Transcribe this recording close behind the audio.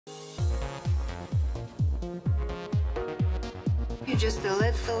just a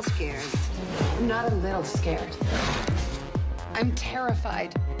little scared. I'm not a little scared. I'm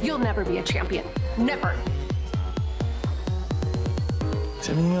terrified. You'll never be a champion. Never. Is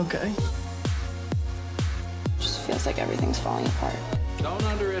everything okay? Just feels like everything's falling apart. Don't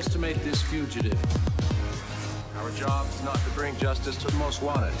underestimate this fugitive. Our job is not to bring justice to the most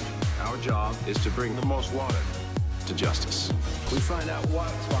wanted. Our job is to bring the most wanted to justice. We find out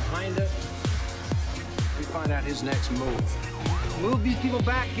what's behind it. We find out his next move. Move these people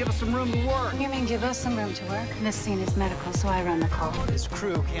back, give us some room to work. You mean give us some room to work? This scene is medical, so I run the call. This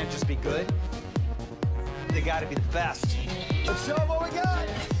crew can't just be good. They gotta be the best. Let's show them what we got!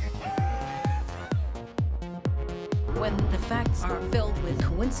 When the facts are filled with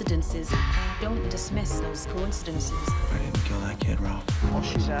coincidences, don't dismiss those coincidences. I didn't kill that kid, Ralph. All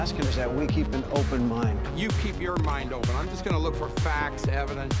she's asking is that we keep an open mind. You keep your mind open. I'm just gonna look for facts,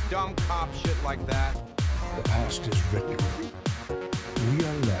 evidence, dumb cop shit like that. The past is written. We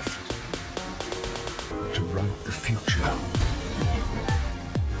are left to write the future.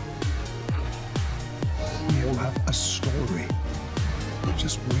 We all have a story,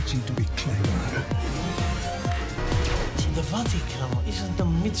 just waiting to be claimed. The Vatican is in the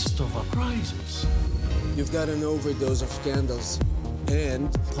midst of a crisis. You've got an overdose of scandals,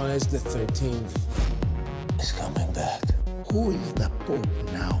 and Pius the 13th is coming back. Who is the Pope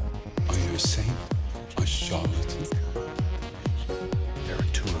now? Are you a saint or charlatan? There are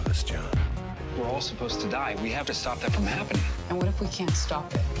two of us, John. We're all supposed to die. We have to stop that from happening. And what if we can't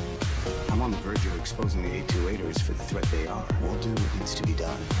stop it? I'm on the verge of exposing the A28ers for the threat they are. We'll do what needs to be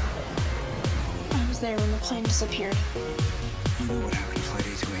done. I was there when the plane disappeared. You know what happened to Flight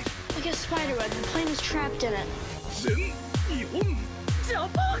 828? Like a spider web, the plane was trapped in it.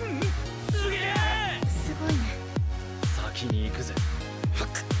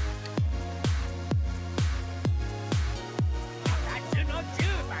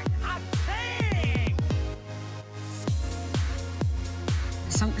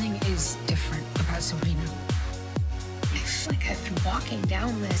 Something is different about Sabrina. It's like I've been walking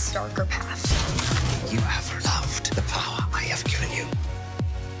down this darker path. You have loved the power I have given you.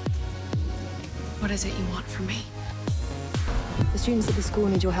 What is it you want from me? The students at the school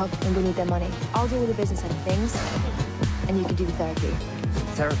need your help and we need their money. I'll deal with the business end of things, and you can do the therapy.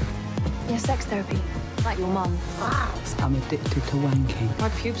 Therapy? Yeah, sex therapy. Like your mum. I'm addicted to wanking. My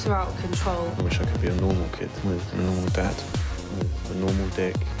pubes are out of control. I wish I could be a normal kid with a normal dad, with a normal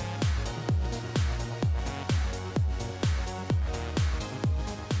dick.